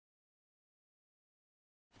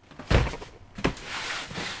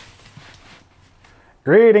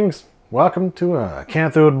Greetings! Welcome to a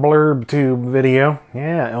cathode blurb tube video.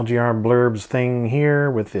 Yeah, LGR Blerbs thing here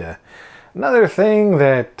with another thing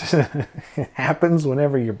that happens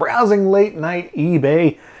whenever you're browsing late night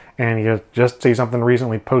eBay and you just see something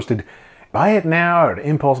recently posted. Buy it now or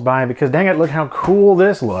impulse buy because dang it, look how cool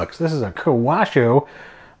this looks. This is a Kawasho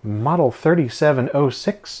model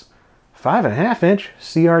 3706 5.5 inch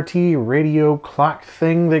CRT radio clock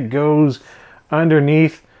thing that goes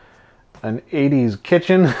underneath an 80s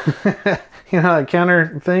kitchen, you know, that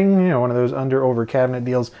counter thing, you know, one of those under-over cabinet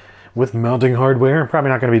deals with mounting hardware. I'm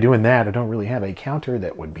probably not going to be doing that. I don't really have a counter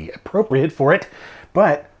that would be appropriate for it,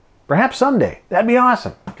 but perhaps someday. That'd be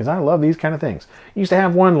awesome, because I love these kind of things. Used to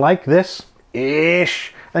have one like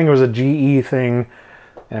this-ish. I think it was a GE thing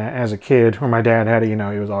as a kid, or my dad had it, you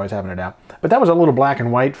know, he was always having it out. But that was a little black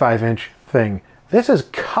and white 5-inch thing. This is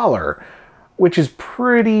color, which is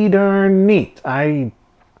pretty darn neat.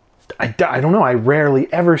 I don't know, I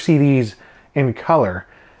rarely ever see these in color.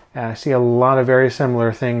 I see a lot of very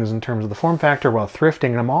similar things in terms of the form factor while thrifting,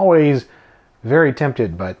 and I'm always very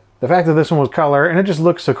tempted, but the fact that this one was color, and it just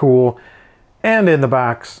looks so cool, and in the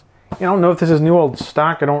box. I don't know if this is new old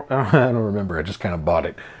stock, I don't remember, I just kind of bought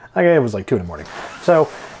it. It was like 2 in the morning. So,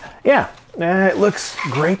 yeah, it looks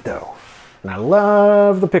great though, and I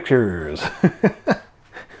love the pictures.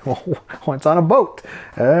 Well, it's on a boat.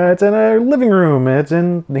 It's in a living room. It's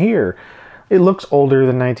in here. It looks older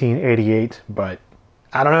than 1988, but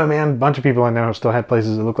I don't know, man. A bunch of people I know still had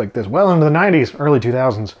places that look like this well into the 90s, early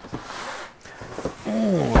 2000s.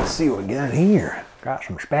 Let's see what we got here. Got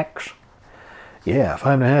some specs. Yeah,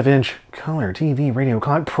 5.5 inch color TV radio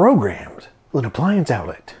clock programmed with an appliance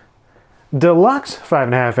outlet. Deluxe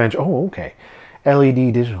 5.5 inch. Oh, okay.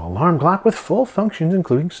 LED digital alarm clock with full functions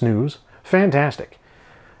including snooze. Fantastic.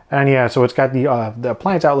 And yeah, so it's got the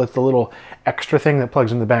appliance outlet, the little extra thing that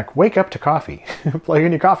plugs in the back. Wake up to coffee. Plug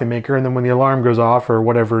in your coffee maker, and then when the alarm goes off or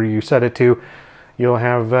whatever you set it to, you'll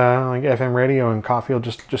have like FM radio, and coffee will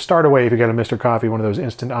just start away if you got a Mr. Coffee, one of those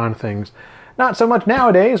instant on things. Not so much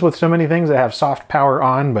nowadays with so many things that have soft power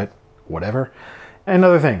on, but whatever. And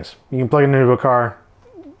other things. You can plug it into a car.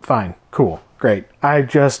 Fine. Cool. Great. I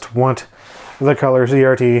just want the Color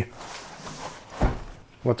CRT.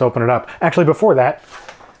 Let's open it up. Actually, before that,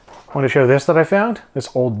 I want to show this that I found. This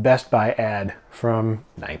old Best Buy ad from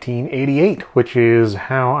 1988, which is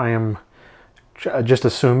how I am just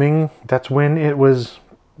assuming that's when it was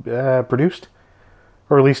produced.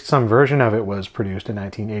 Or at least some version of it was produced in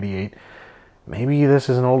 1988. Maybe this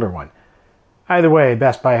is an older one. Either way,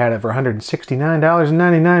 Best Buy had it for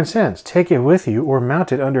 $169.99. Take it with you or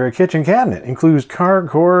mount it under a kitchen cabinet. Includes car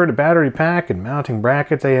cord, battery pack, and mounting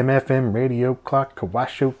brackets, AM/FM, radio clock,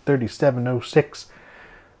 Kawasho 3706.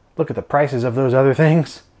 Look at the prices of those other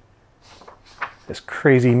things. This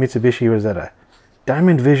crazy Mitsubishi was at a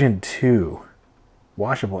Diamond Vision 2.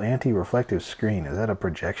 Washable anti-reflective screen. Is that a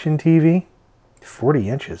projection TV? 40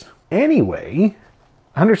 inches. Anyway,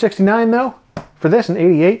 $169 though? For this in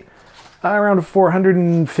 88? Around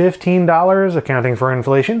 $415, accounting for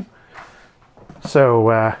inflation.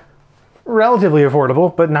 So, relatively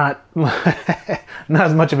affordable, but not, not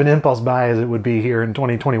as much of an impulse buy as it would be here in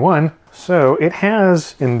 2021. So it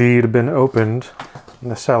has indeed been opened.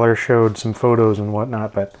 The seller showed some photos and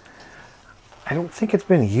whatnot, but I don't think it's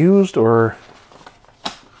been used, or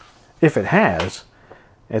if it has,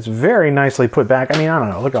 it's very nicely put back. I mean, I don't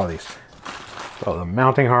know, look at all these. So the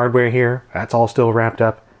mounting hardware here, that's all still wrapped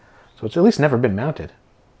up. So it's at least never been mounted.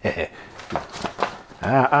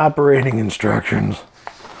 Operating instructions.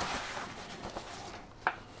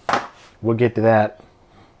 We'll get to that.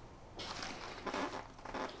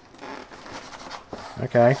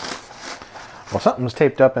 Okay. Well, something's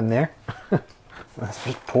taped up in there. Let's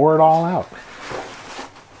just pour it all out.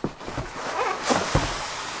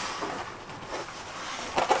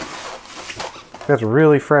 That's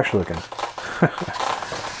really fresh looking.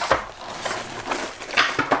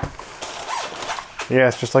 Yeah,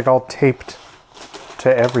 it's just like all taped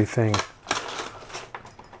to everything.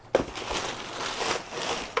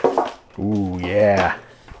 Ooh, yeah.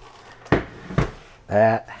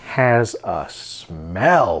 That has a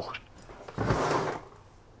smell.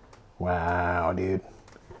 Wow, dude.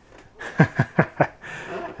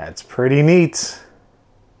 That's pretty neat.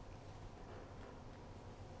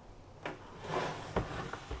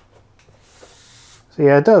 So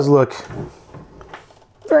yeah, it does look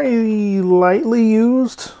very lightly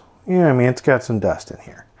used. Yeah, I mean, it's got some dust in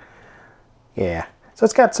here. Yeah, so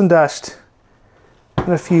it's got some dust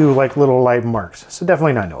and a few like little light marks. So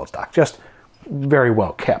definitely not old stock, just very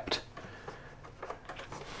well kept,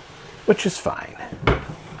 which is fine.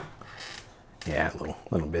 Yeah,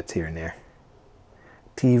 little bits here and there.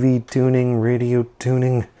 TV tuning, radio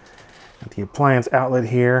tuning. Got the appliance outlet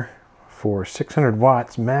here for 600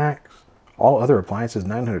 watts max. All other appliances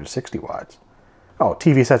 960 watts. Oh,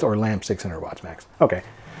 TV sets or lamps 600 watts max. Okay,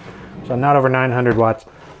 so not over 900 watts.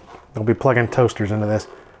 They'll be plugging toasters into this.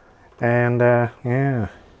 And yeah,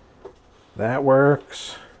 that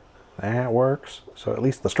works. That works. So at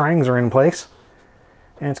least the strings are in place.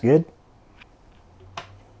 And it's good.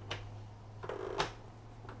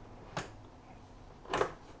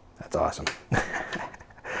 That's awesome.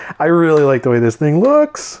 I really like the way this thing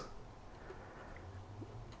looks.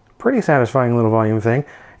 Pretty satisfying little volume thing.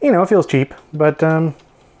 You know, it feels cheap, but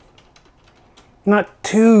not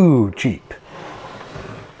too cheap.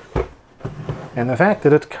 And the fact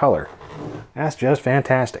that it's color, that's just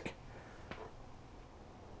fantastic.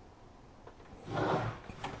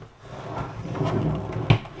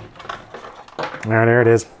 Now there it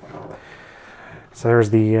is. So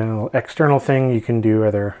there's the external thing. You can do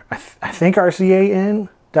either, I think RCA in,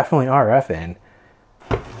 definitely RF in.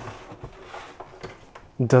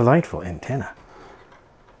 Delightful antenna.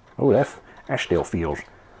 Oh, that still feels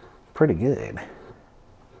pretty good.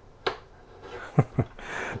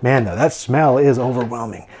 Man, though, that smell is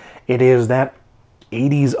overwhelming. It is that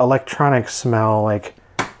 80s electronic smell, like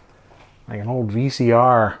an old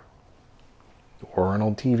VCR or an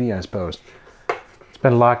old TV, I suppose. It's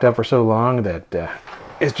been locked up for so long that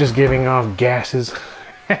it's just giving off gases.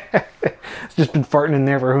 It's just been farting in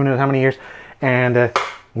there for who knows how many years, and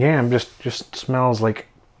yeah, just smells like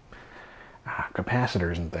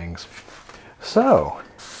capacitors and things. So,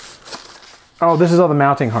 oh, this is all the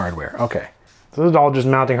mounting hardware. Okay, so this is all just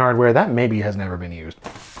mounting hardware that maybe has never been used.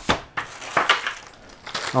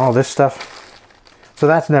 All this stuff. So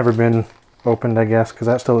that's never been opened, I guess, because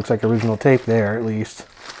that still looks like original tape there, at least.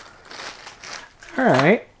 All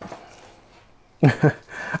right.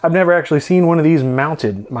 I've never actually seen one of these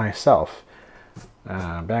mounted myself.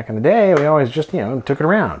 Back in the day, we always just, took it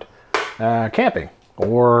around. Camping,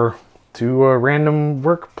 or to a random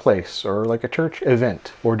workplace, or like a church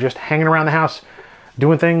event, or just hanging around the house,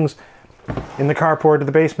 doing things in the carport or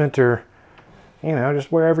the basement, or,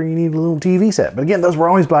 just wherever you need a little TV set. But again, those were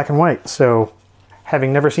always black and white, so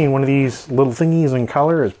having never seen one of these little thingies in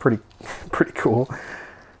color is pretty cool.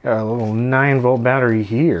 Got a little 9-volt battery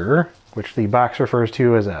here, which the box refers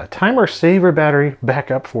to as a timer saver battery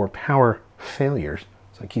backup for power failures.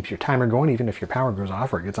 So it keeps your timer going even if your power goes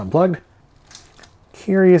off or it gets unplugged.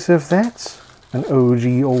 Curious if that's an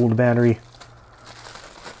OG old battery.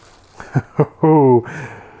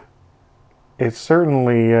 It's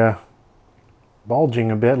certainly bulging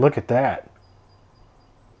a bit. Look at that.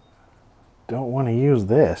 Don't want to use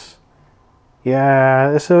this.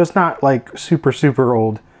 Yeah, so it's not like super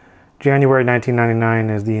old. January 1999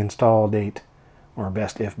 is the install date, or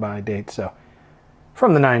best if buy date, so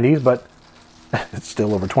from the 90s, but it's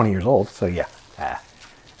still over 20 years old, so yeah,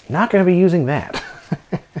 not going to be using that.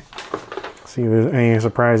 See if there's any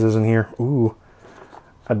surprises in here. Ooh,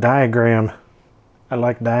 a diagram. I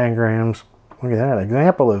like diagrams. Look at that,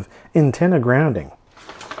 example of antenna grounding.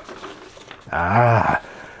 Ah,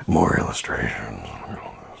 more illustrations.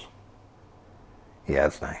 Yeah,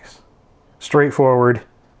 it's nice. Straightforward.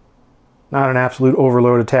 Not an absolute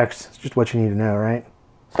overload of text. It's just what you need to know, right?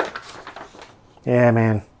 Yeah,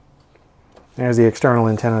 man. There's the external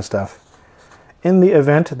antenna stuff. In the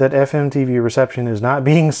event that FM TV reception is not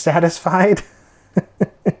being satisfied,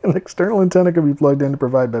 an external antenna can be plugged in to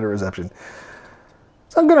provide better reception.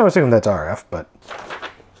 So I'm going to assume that's RF, but...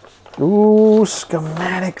 Ooh,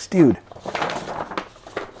 schematics, dude.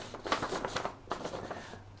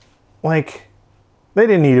 Like, they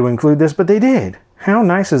didn't need to include this, but they did. How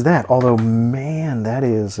nice is that? Although, man, that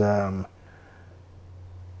is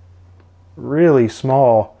really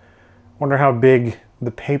small. Wonder how big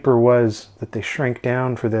the paper was that they shrank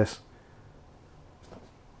down for this.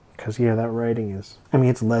 Because, yeah, that writing is... I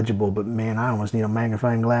mean, it's legible, but, man, I almost need a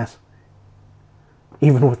magnifying glass.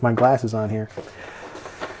 Even with my glasses on here.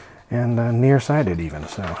 And nearsighted, even,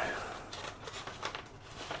 so...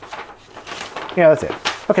 Yeah, that's it.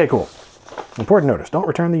 Okay, cool. Important notice, don't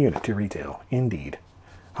return the unit to retail. Indeed.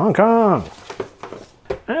 Hong Kong!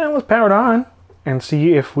 Let's power it on and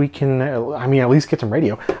see if we can, at least get some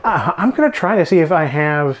radio. I'm going to try to see if I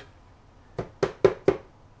have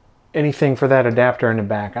anything for that adapter in the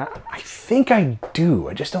back. I think I do.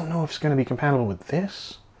 I just don't know if it's going to be compatible with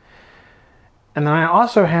this. And then I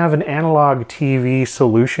also have an analog TV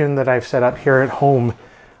solution that I've set up here at home.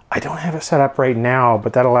 I don't have it set up right now,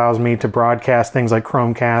 but that allows me to broadcast things like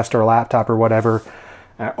Chromecast or a laptop or whatever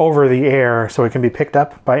over the air, so it can be picked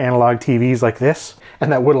up by analog TVs like this,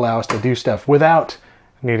 and that would allow us to do stuff without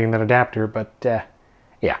needing that adapter. But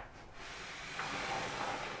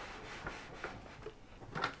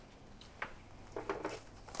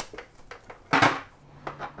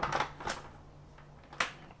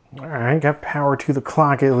Alright, got power to the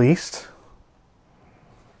clock at least.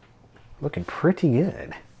 Looking pretty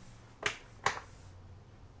good.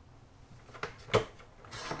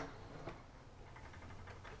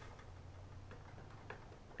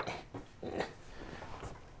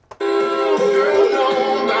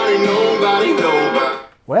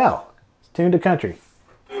 Well, it's tuned to country.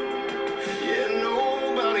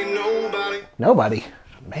 Nobody.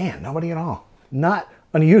 Man, nobody at all. Not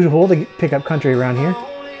unusual to pick up country around here.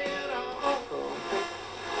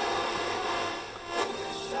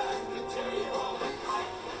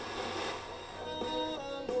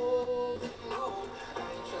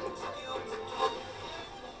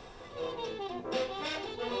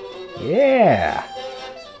 Yeah.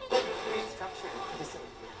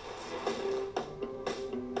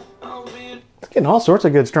 It's getting all sorts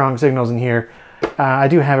of good strong signals in here. I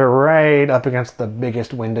do have it right up against the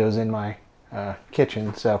biggest windows in my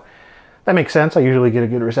kitchen, so that makes sense. I usually get a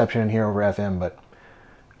good reception in here over FM, but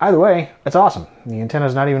either way, it's awesome. The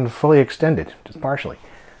antenna's not even fully extended, just partially.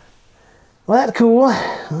 Well, that's cool.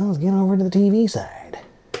 Well, let's get over to the TV side.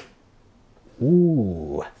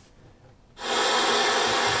 Ooh.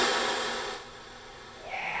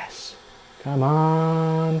 Yes. Come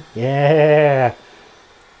on. Yeah.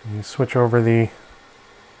 You switch over the...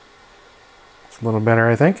 It's a little better,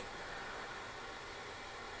 I think.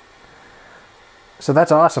 So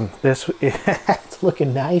that's awesome. This it's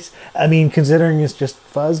looking nice. I mean, considering it's just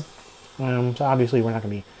fuzz, so obviously we're not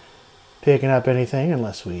going to be picking up anything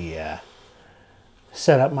unless we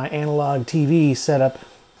set up my analog TV setup.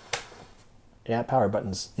 Yeah, power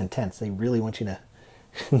button's intense. They really want you to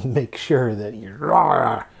make sure that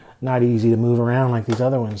you're not easy to move around like these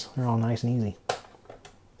other ones. They're all nice and easy.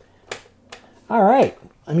 All right,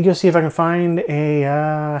 let me go see if I can find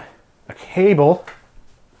a cable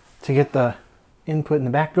to get the input in the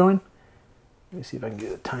back going. Let me see if I can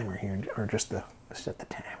get a timer here, or just set the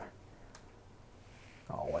timer.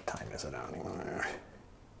 Oh, what time is it on here?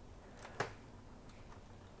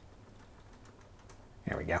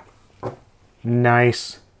 There we go.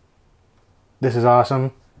 Nice. This is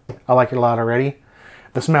awesome. I like it a lot already.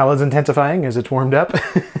 The smell is intensifying as it's warmed up.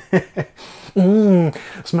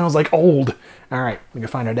 Smells like old. All right, we can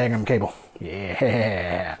find our daggum cable.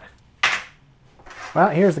 Yeah. Well,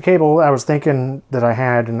 here's the cable I was thinking that I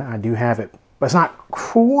had, and I do have it. But it's not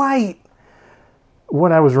quite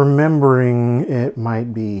what I was remembering it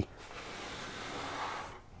might be.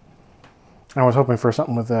 I was hoping for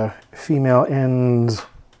something with female ends,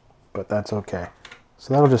 but that's okay.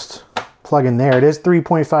 So that'll just plug in there. It is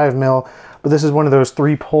 3.5 mil, but this is one of those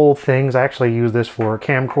 3-pole things. I actually use this for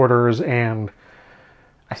camcorders, and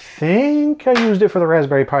I think I used it for the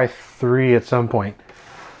Raspberry Pi 3 at some point.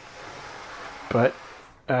 But,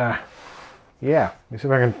 yeah, let me see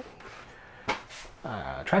if I can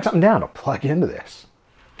track something down to plug into this.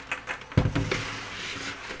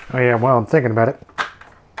 Oh yeah, well, I'm thinking about it.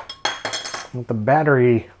 With the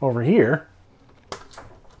battery over here.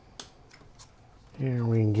 Here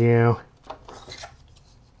we go.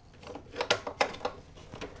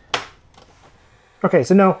 Okay,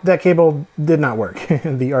 so no, that cable did not work.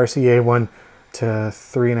 The RCA one to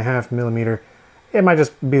 3.5 millimeter. It might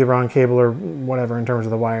just be the wrong cable or whatever in terms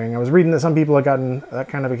of the wiring. I was reading that some people had gotten that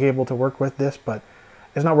kind of a cable to work with this, but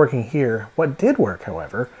it's not working here. What did work,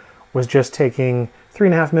 however, was just taking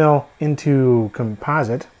 3.5 mil into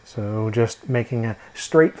composite, so just making a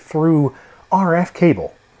straight through RF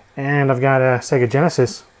cable. And I've got a Sega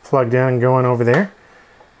Genesis plugged in and going over there.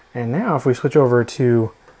 And now if we switch over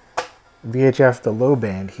to VHF, the low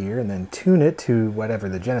band here, and then tune it to whatever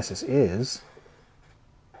the Genesis is.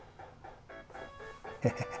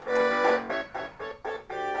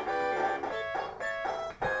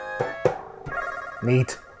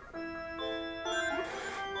 Neat.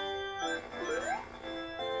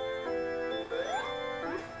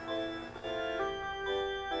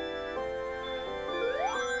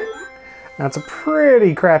 Now it's a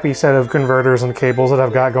pretty crappy set of converters and cables that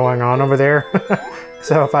I've got going on over there.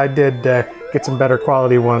 So if I did get some better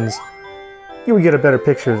quality ones, you would get a better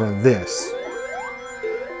picture than this.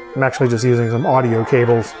 I'm actually just using some audio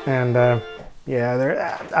cables, and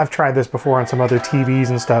yeah, I've tried this before on some other TVs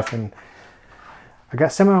and stuff, and I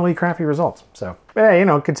got similarly crappy results. So, hey, you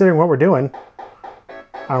know, considering what we're doing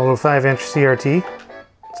on a little 5-inch CRT,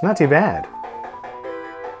 it's not too bad.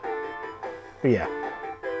 But yeah,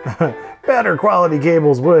 better quality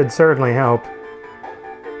cables would certainly help.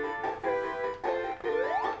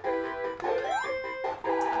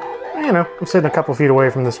 You know, I'm sitting a couple feet away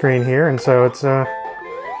from the screen here, and so it's, oh,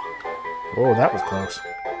 that was close.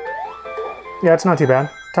 Yeah, it's not too bad.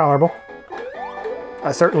 Tolerable.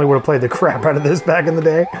 I certainly would have played the crap out of this back in the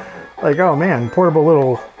day. Like, oh man, portable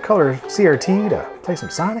little Color CRT to play some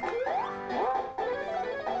Sonic.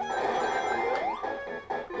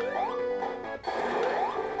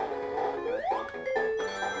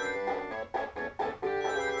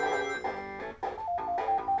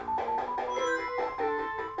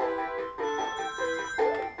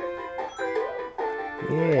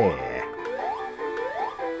 Yeah.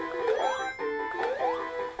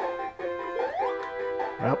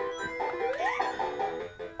 Well.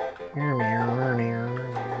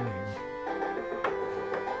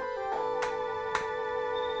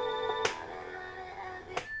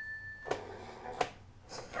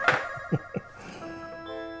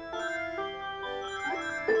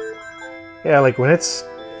 Yeah, like when it's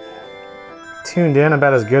tuned in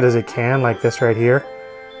about as good as it can, like this right here.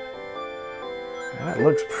 That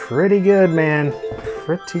looks pretty good, man.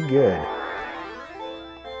 Pretty good.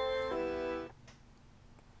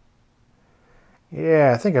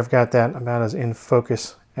 Yeah, I think I've got that about as in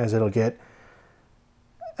focus as it'll get.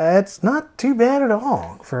 It's not too bad at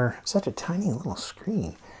all for such a tiny little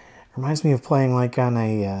screen. Reminds me of playing like on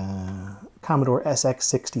a Commodore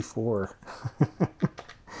SX64.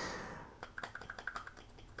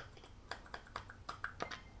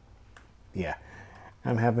 Yeah,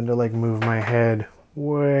 I'm having to like move my head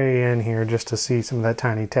way in here just to see some of that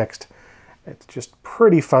tiny text. It's just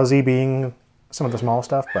pretty fuzzy being some of the small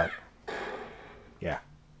stuff, but yeah,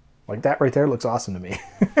 like that right there looks awesome to me.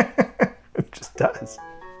 It just does.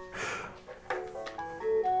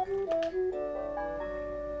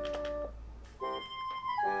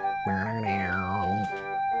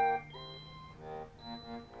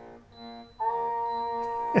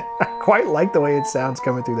 I quite like the way it sounds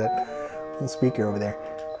coming through that little speaker over there.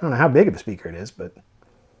 I don't know how big of a speaker it is, but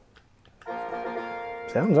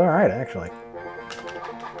sounds all right, actually.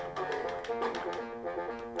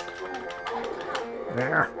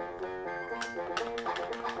 There.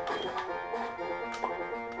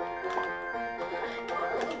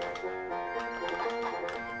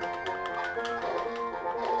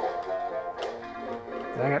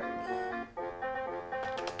 Dang it.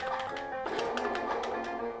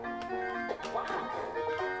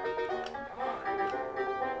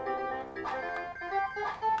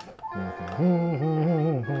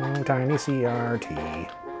 Tiny CRT.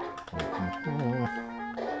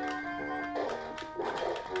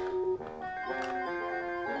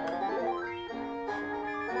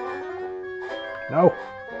 No.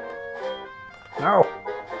 No.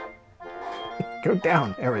 Go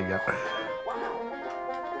down. There we go.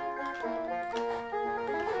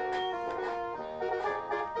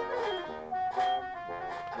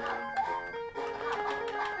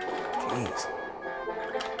 Jeez.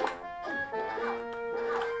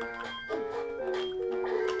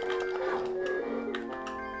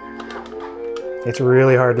 It's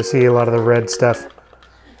really hard to see a lot of the red stuff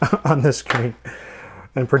on the screen.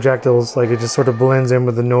 And projectiles, like it just sort of blends in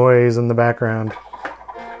with the noise in the background.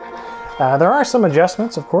 There are some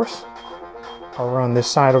adjustments, of course, over on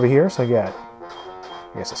this side over here. So I got,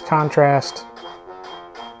 I guess it's contrast,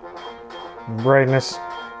 brightness.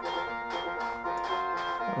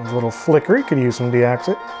 There's a little flickery, could use some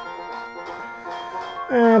de-exit.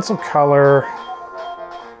 And some color.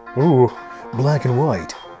 Ooh, black and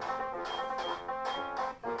white.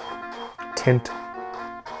 Tint.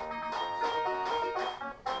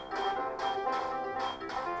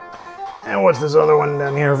 And what's this other one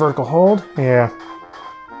down here? Vertical hold? Yeah.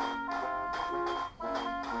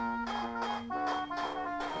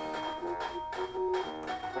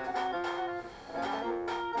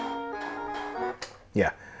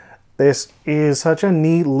 Yeah. This is such a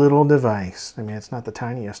neat little device. I mean, it's not the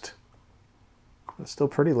tiniest. It's still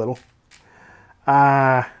pretty little.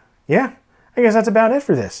 Yeah. I guess that's about it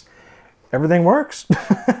for this. Everything works.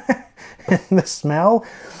 And the smell,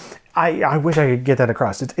 I wish I could get that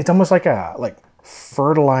across. It's almost like a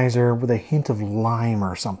fertilizer with a hint of lime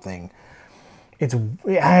or something.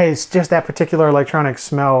 It's just that particular electronic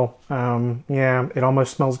smell. Yeah, it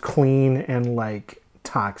almost smells clean and like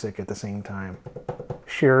toxic at the same time.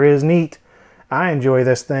 Sure is neat. I enjoy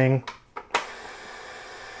this thing.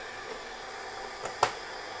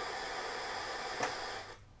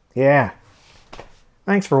 Yeah.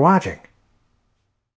 Thanks for watching.